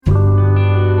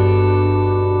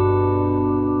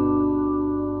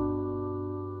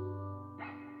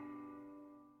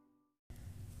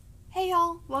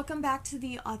welcome back to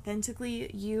the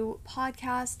Authentically You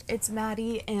podcast. It's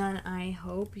Maddie, and I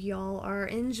hope y'all are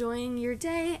enjoying your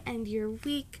day and your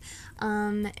week.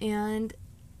 And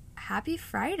happy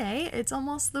Friday. It's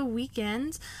almost the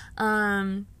weekend.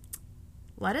 Let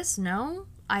us know.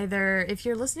 Either if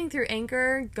you're listening through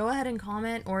Anchor, go ahead and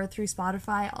comment, or through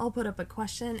Spotify, I'll put up a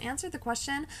question. Answer the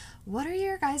question, what are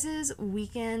your guys'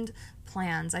 weekend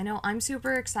plans? I know I'm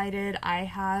super excited. I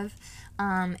have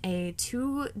a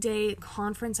 2-day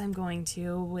conference I'm going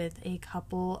to with a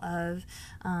couple of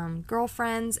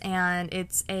girlfriends, and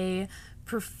it's a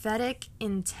prophetic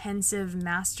intensive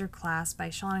masterclass by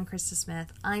Sean and Krista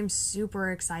Smith. I'm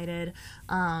super excited.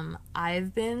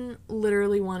 I've been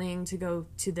literally wanting to go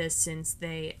to this since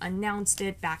they announced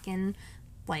it back in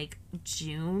like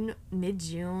June,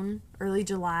 mid-June, early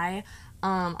July.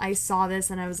 I saw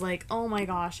this and I was like, oh my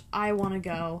gosh, I want to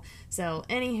go. So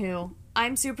anywho,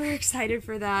 I'm super excited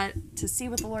for that, to see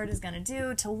what the Lord is going to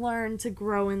do, to learn, to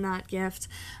grow in that gift.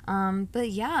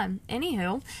 But yeah,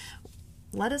 anywho,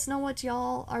 let us know what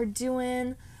y'all are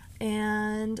doing,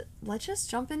 and let's just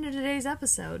jump into today's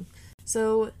episode.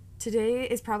 So today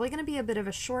is probably going to be a bit of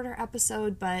a shorter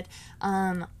episode, but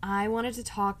I wanted to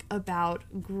talk about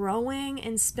growing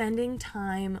and spending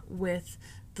time with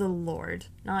the Lord,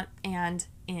 not and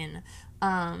in,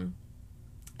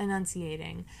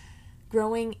 enunciating.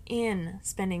 Growing in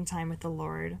spending time with the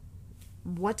Lord.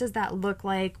 What does that look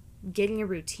like? Getting a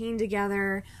routine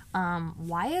together.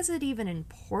 Why is it even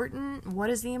important? What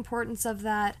is the importance of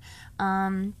that?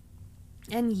 And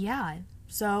yeah,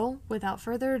 so without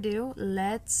further ado,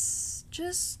 let's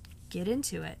just get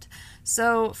into it.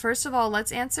 So first of all,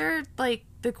 let's answer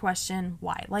the question,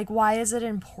 why? Why is it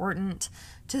important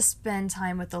to spend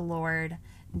time with the Lord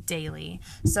daily?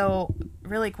 So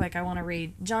really quick, I want to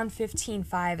read John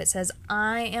 15:5. It says,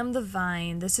 I am the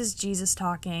vine. This is Jesus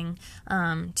talking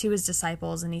to his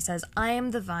disciples, and he says, I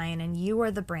am the vine and you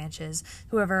are the branches.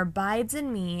 Whoever abides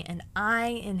in me and I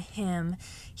in him,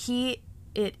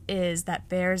 it is that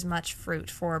bears much fruit,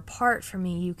 for apart from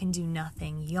me you can do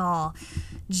nothing. Y'all,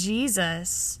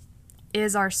 Jesus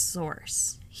is our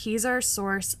source. He's our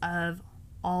source of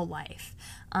all life.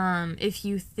 If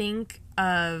you think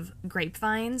of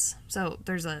grapevines, so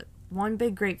there's one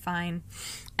big grapevine,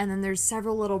 and then there's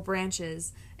several little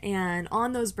branches, and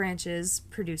on those branches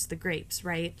produce the grapes,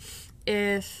 right?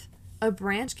 If a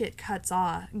branch gets cut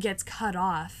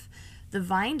off, the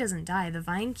vine doesn't die, the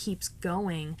vine keeps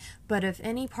going. But if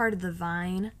any part of the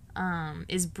vine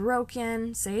is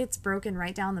broken, say it's broken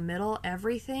right down the middle,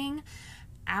 everything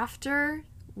after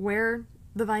where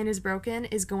the vine is broken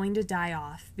is going to die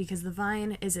off, because the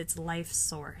vine is its life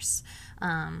source.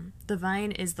 The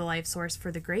vine is the life source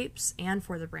for the grapes and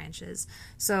for the branches.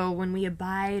 So when we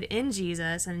abide in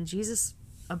Jesus and Jesus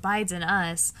abides in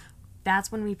us,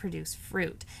 that's when we produce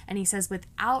fruit. And he says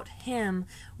without him,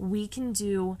 we can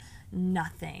do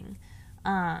nothing.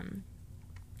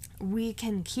 We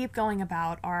can keep going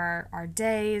about our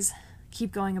days,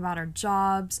 keep going about our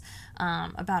jobs,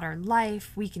 about our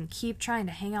life. We can keep trying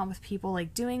to hang out with people,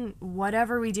 doing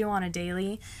whatever we do on a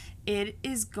daily. It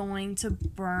is going to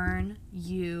burn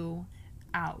you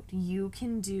out. You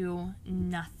can do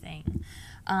nothing.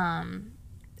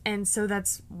 And so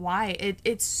that's why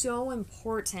it's so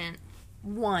important,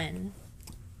 one,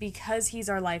 because he's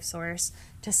our life source,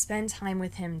 to spend time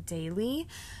with him daily.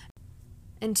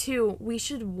 And two, we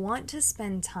should want to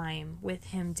spend time with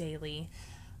him daily.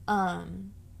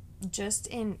 Just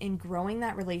in growing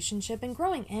that relationship, and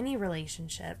growing any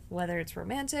relationship, whether it's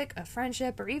romantic, a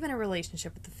friendship, or even a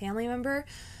relationship with a family member.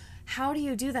 How do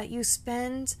you do that? You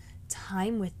spend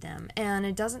time with them, and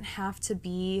it doesn't have to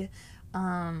be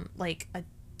like a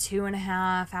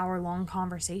 2.5 hour long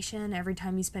conversation every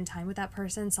time you spend time with that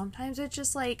person. Sometimes it's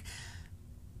just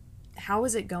how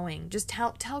is it going? Just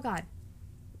tell God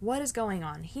what is going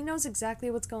on. He knows exactly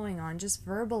what's going on. Just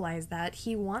verbalize that.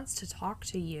 He wants to talk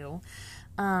to you.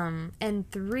 And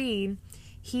 3,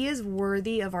 he is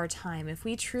worthy of our time. If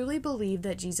we truly believe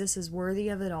that Jesus is worthy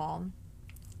of it all,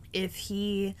 if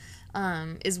he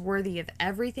is worthy of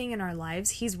everything in our lives,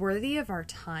 he's worthy of our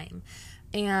time.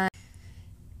 And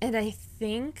I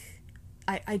think,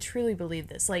 I truly believe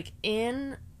this,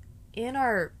 in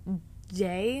our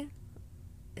day,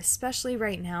 especially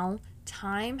right now,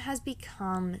 time has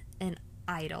become an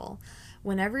idol.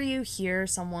 Whenever you hear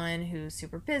someone who's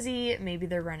super busy, maybe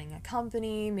they're running a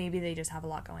company, maybe they just have a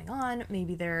lot going on,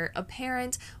 maybe they're a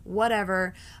parent,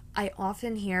 whatever, I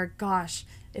often hear, gosh,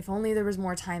 if only there was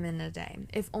more time in a day.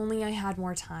 If only I had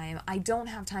more time. I don't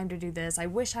have time to do this. I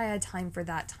wish I had time for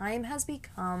that. Time has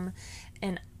become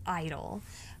an idol.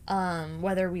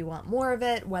 whether we want more of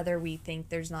it, whether we think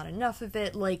there's not enough of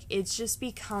it. Like, it's just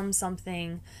become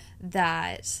something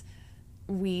that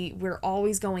we're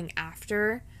always going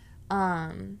after.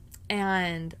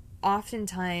 And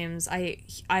oftentimes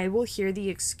I will hear the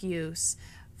excuse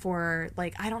for,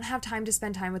 like, I don't have time to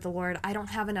spend time with the Lord. I don't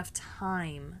have enough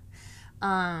time.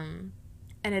 And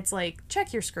it's like,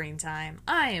 check your screen time.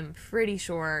 I am pretty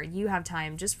sure you have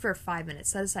time just for 5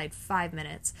 minutes. Set aside 5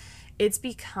 minutes. It's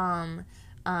become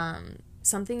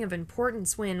something of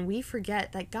importance when we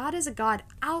forget that God is a God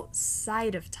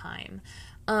outside of time.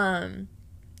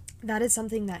 That is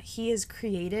something that He has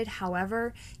created.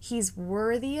 However, He's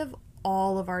worthy of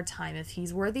all of our time. If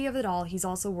He's worthy of it all, He's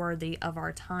also worthy of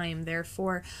our time.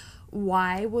 Therefore,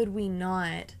 why would we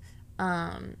not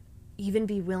even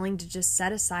be willing to just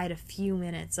set aside a few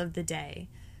minutes of the day?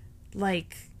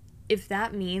 Like, if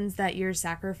that means that you're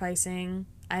sacrificing,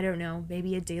 I don't know,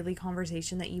 maybe a daily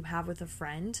conversation that you have with a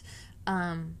friend,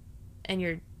 and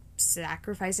you're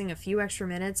sacrificing a few extra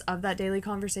minutes of that daily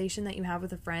conversation that you have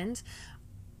with a friend,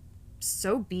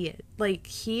 so be it. Like,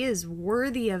 He is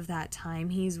worthy of that time.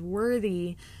 He's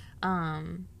worthy.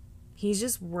 He's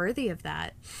just worthy of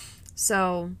that.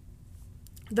 So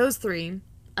those three,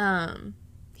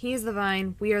 He is the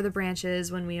vine, we are the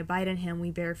branches. When we abide in Him,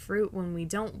 we bear fruit. When we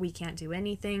don't, we can't do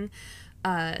anything.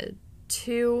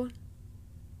 2,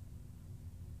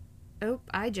 oh,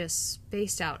 I just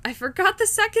spaced out. I forgot the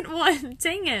second one.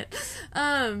 Dang it.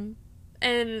 And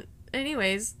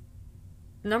anyways,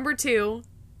 number 2,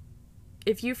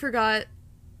 if you forgot,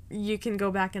 you can go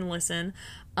back and listen.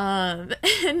 And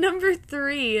number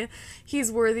 3,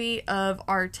 He's worthy of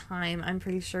our time. I'm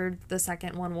pretty sure the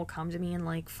second one will come to me in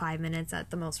like 5 minutes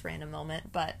at the most random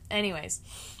moment. But anyways,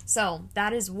 so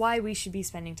that is why we should be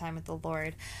spending time with the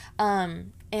Lord.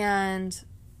 And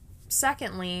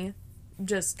secondly,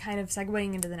 just kind of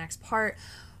segueing into the next part,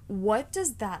 what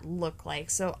does that look like?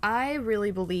 So I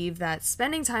really believe that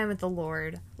spending time with the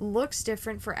Lord looks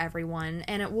different for everyone,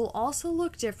 and it will also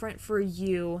look different for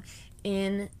you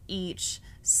in each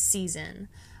season.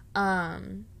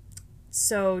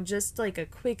 So just like a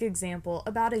quick example,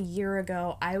 about a year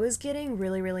ago, I was getting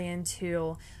really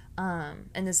into,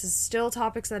 and this is still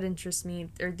topics that interest me,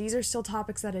 or these are still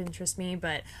topics that interest me,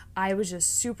 but I was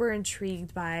just super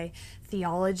intrigued by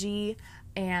theology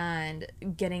and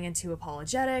getting into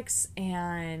apologetics,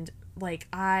 and like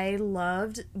I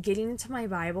loved getting into my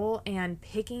Bible and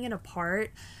picking it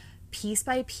apart piece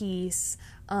by piece,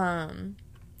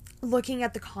 looking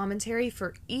at the commentary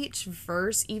for each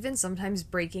verse, even sometimes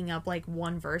breaking up like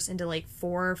one verse into like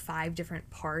 4 or 5 different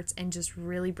parts and just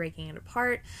really breaking it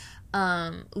apart,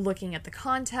 looking at the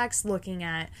context, looking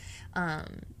at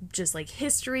just like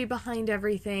history behind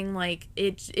everything. Like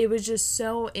it was just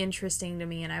so interesting to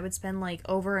me, and I would spend like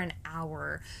over an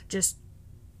hour just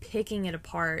picking it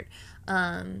apart,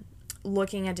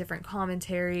 looking at different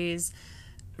commentaries,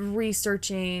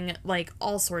 researching like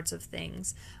all sorts of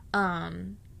things.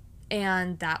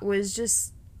 And that was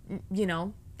just, you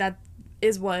know, that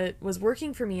is what was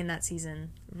working for me in that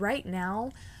season. Right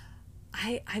now,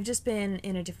 I've just been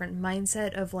in a different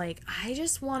mindset of like, I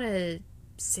just want to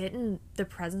sit in the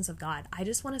presence of God. I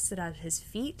just want to sit at His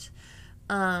feet.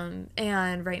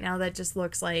 And right now that just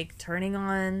looks like turning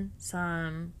on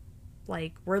some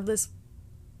like wordless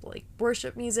like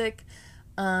worship music,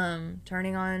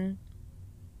 turning on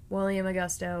William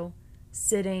Augusto,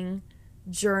 sitting,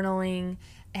 journaling,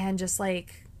 and just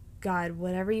like, God,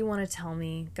 whatever you want to tell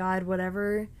me, God,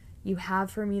 whatever you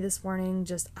have for me this morning,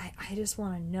 just I just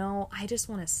want to know. I just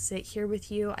want to sit here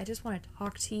with you. I just want to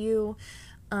talk to you.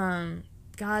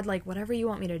 God, like whatever you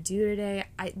want me to do today,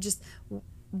 I just,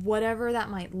 whatever that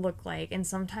might look like. And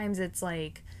sometimes it's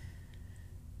like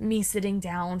me sitting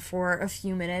down for a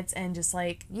few minutes and just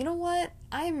like, you know what,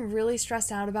 I'm really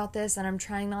stressed out about this, and I'm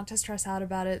trying not to stress out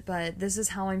about it, but this is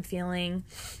how I'm feeling.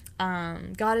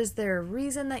 God, is there a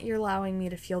reason that you're allowing me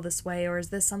to feel this way, or is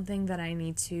this something that I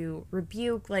need to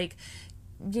rebuke? Like,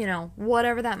 you know,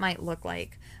 whatever that might look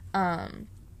like.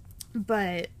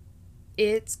 But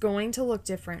it's going to look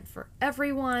different for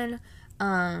everyone.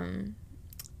 And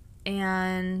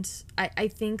I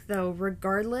think though,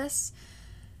 regardless,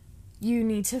 you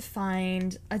need to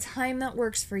find a time that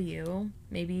works for you.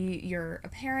 Maybe you're a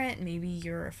parent, maybe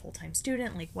you're a full-time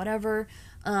student, like whatever.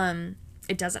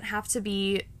 It doesn't have to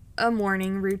be a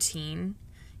morning routine.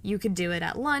 You could do it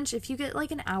at lunch. If you get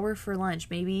like an hour for lunch,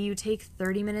 maybe you take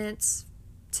 30 minutes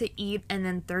to eat and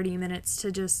then 30 minutes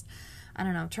to just, I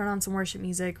don't know, turn on some worship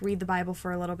music, read the Bible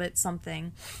for a little bit,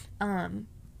 something.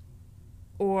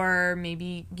 Or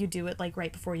maybe you do it like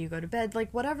right before you go to bed,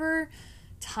 like whatever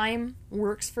time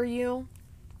works for you.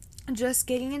 just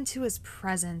getting into his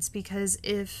presence, because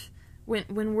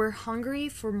when we're hungry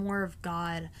for more of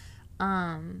God,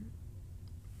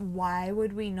 why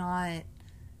would we not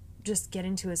just get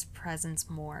into his presence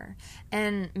more?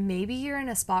 And maybe you're in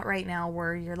a spot right now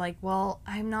where you're like, well,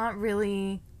 I'm not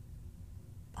really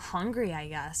hungry, I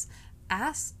guess.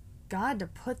 Ask God to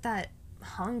put that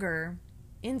hunger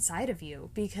inside of you,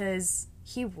 because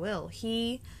he will.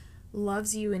 He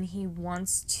loves you and he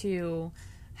wants to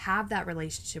have that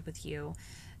relationship with you.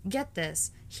 Get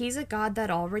this, he's a God that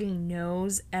already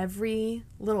knows every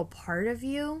little part of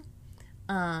you.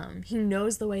 He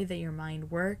knows the way that your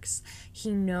mind works.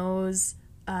 He knows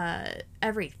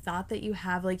every thought that you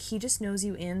have. Like, he just knows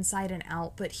you inside and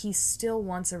out, but he still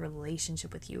wants a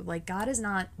relationship with you. Like, God is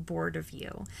not bored of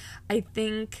you. I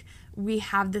think we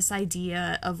have this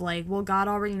idea of like, well, God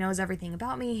already knows everything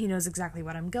about me. He knows exactly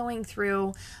what I'm going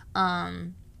through.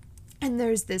 And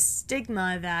there's this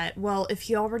stigma that, well, if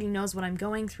he already knows what I'm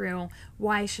going through,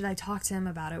 why should I talk to him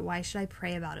about it? Why should I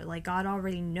pray about it? Like, God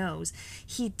already knows.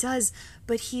 He does,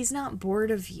 but he's not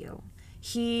bored of you.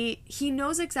 He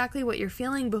knows exactly what you're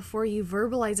feeling before you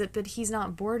verbalize it, but he's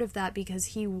not bored of that, because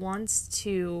he wants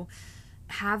to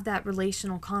have that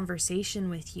relational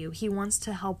conversation with you. He wants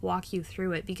to help walk you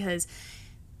through it, because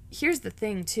here's the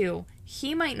thing too.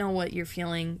 He might know what you're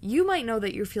feeling. You might know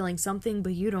that you're feeling something,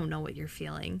 but you don't know what you're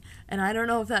feeling. And I don't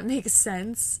know if that makes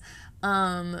sense.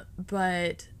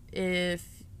 But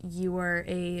if you are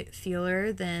a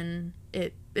feeler, then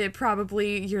it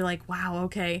probably, you're like, wow,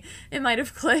 okay, it might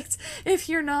have clicked. If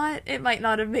you're not, it might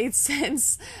not have made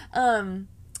sense.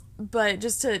 But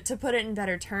just to put it in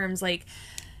better terms, like,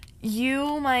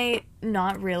 you might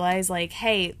not realize, like,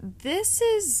 hey, there's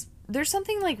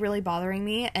something like really bothering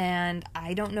me and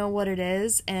I don't know what it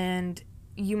is, and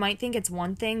you might think it's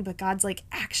one thing, but God's like,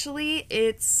 actually,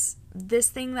 it's this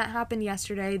thing that happened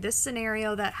yesterday, this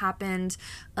scenario that happened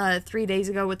 3 days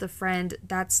ago with a friend,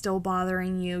 that's still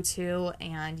bothering you too,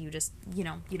 and you just,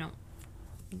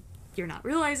 you're not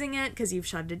realizing it because you've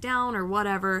shut it down or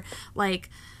whatever. Like,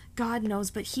 God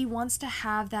knows, but he wants to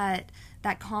have that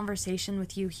conversation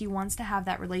with you. He wants to have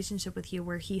that relationship with you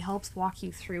where he helps walk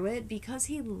you through it, because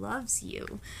he loves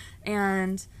you.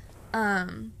 And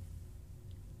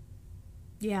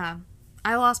yeah,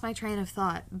 I lost my train of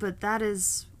thought, but that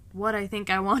is what I think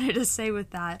I wanted to say with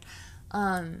that.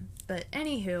 But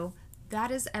anywho,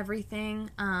 that is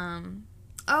everything.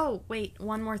 Oh, wait,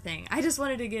 one more thing. I just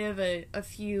wanted to give a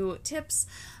few tips.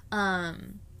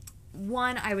 One,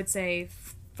 I would say,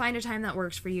 find a time that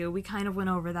works for you. We kind of went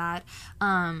over that.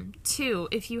 Two,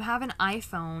 if you have an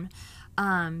iPhone,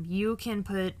 you can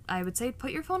put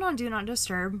your phone on Do Not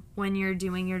Disturb when you're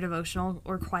doing your devotional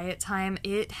or quiet time.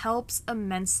 It helps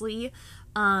immensely.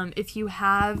 If you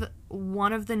have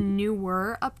one of the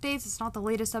newer updates, it's not the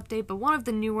latest update, but one of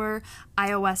the newer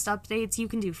iOS updates, you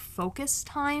can do focus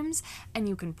times and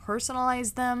you can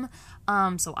personalize them.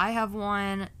 So I have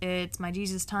one, it's my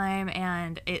Jesus time,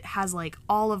 and it has like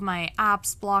all of my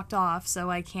apps blocked off, so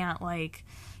I can't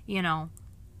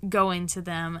go into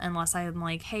them unless I'm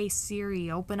like, hey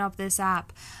Siri, open up this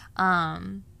app.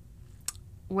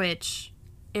 Which,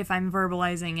 if I'm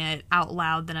verbalizing it out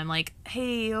loud, then I'm like,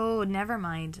 hey, oh, never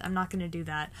mind, I'm not going to do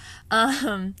that.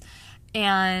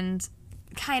 And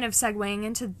kind of segueing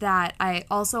into that, I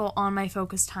also, on my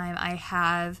focus time, I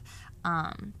have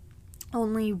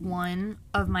only one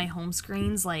of my home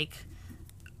screens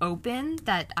open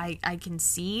that I can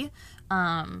see.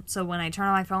 So when I turn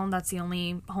on my phone, that's the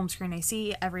only home screen I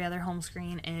see. Every other home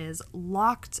screen is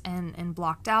locked and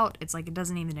blocked out. It's like it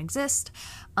doesn't even exist.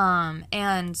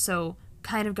 And so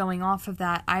kind of going off of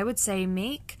that, I would say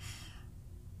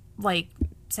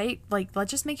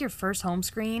let's just make your first home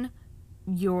screen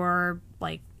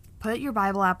put your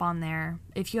Bible app on there.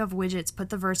 If you have widgets, put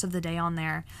the verse of the day on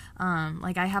there.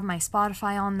 I have my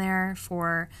Spotify on there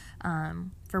for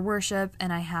worship,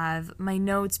 and I have my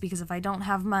notes, because if I don't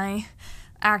have my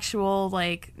actual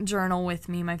journal with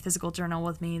me, my physical journal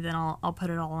with me, then I'll put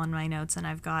it all on my notes, and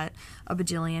I've got a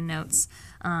bajillion notes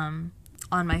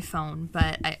on my phone.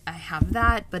 But I have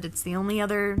that, but it's the only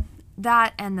other,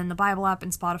 that and then the Bible app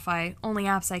and Spotify, only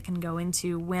apps I can go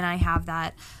into when I have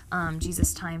that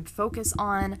Jesus time focus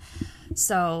on.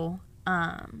 So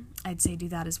I'd say do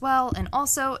that as well. And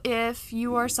also, if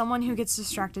you are someone who gets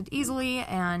distracted easily,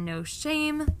 and no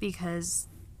shame, because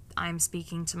I'm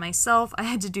speaking to myself, I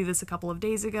had to do this a couple of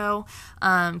days ago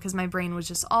because my brain was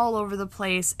just all over the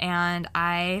place, and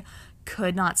I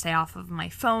could not stay off of my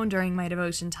phone during my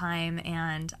devotion time,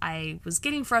 and I was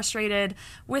getting frustrated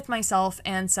with myself,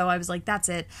 and so I was like, that's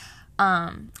it.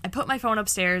 I put my phone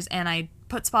upstairs and I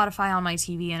put Spotify on my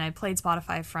TV, and I played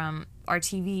Spotify from our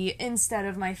TV instead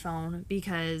of my phone,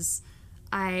 because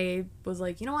I was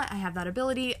like, you know what, I have that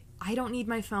ability, I don't need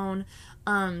my phone.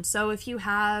 So if you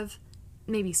have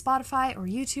maybe Spotify or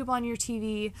YouTube on your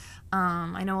TV,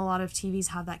 I know a lot of TVs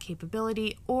have that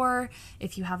capability, or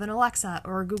if you have an Alexa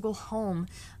or a Google Home,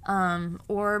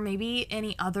 or maybe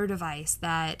any other device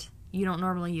that you don't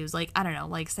normally use, like, I don't know,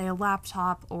 like say a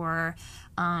laptop or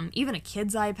even a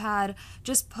kid's iPad,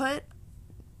 just put,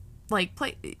 like,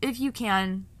 play, if you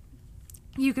can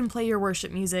play your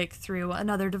worship music through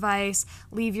another device,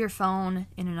 leave your phone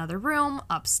in another room,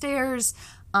 upstairs.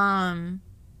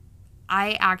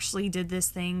 I actually did this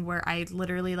thing where I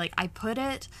literally, like, I put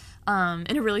it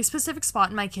in a really specific spot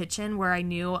in my kitchen where I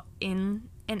knew in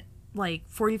like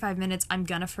 45 minutes I'm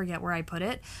gonna forget where I put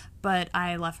it, but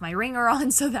I left my ringer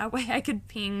on so that way I could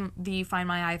ping the Find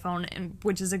My iPhone, and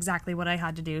which is exactly what I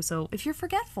had to do. So if you're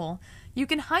forgetful, you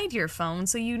can hide your phone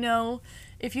so you know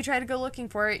if you try to go looking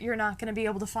for it, you're not going to be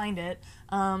able to find it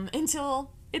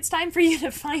until it's time for you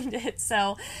to find it.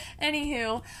 So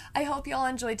anywho, I hope you all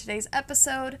enjoyed today's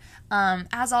episode.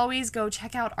 As always, go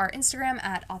check out our Instagram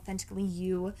at Authentically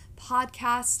You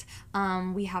Podcast.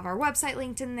 We have our website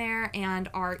linked in there and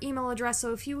our email address.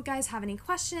 So if you guys have any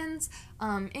questions,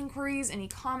 inquiries, any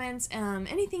comments,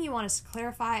 anything you want us to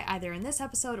clarify either in this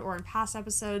episode or in past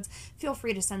episodes, feel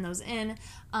free to send those in.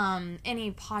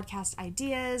 Any podcast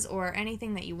ideas or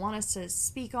anything that you want us to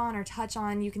speak on or touch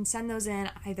on, you can send those in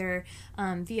either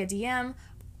via DM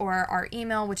or our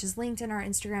email, which is linked in our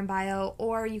Instagram bio,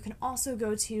 or you can also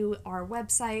go to our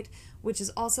website, which is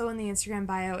also in the Instagram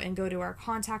bio, and go to our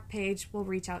contact page. We'll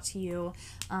reach out to you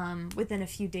within a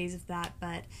few days of that.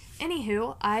 But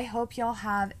anywho, I hope y'all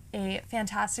have a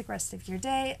fantastic rest of your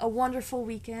day, a wonderful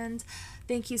weekend.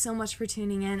 Thank you so much for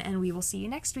tuning in, and we will see you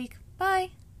next week.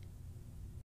 Bye!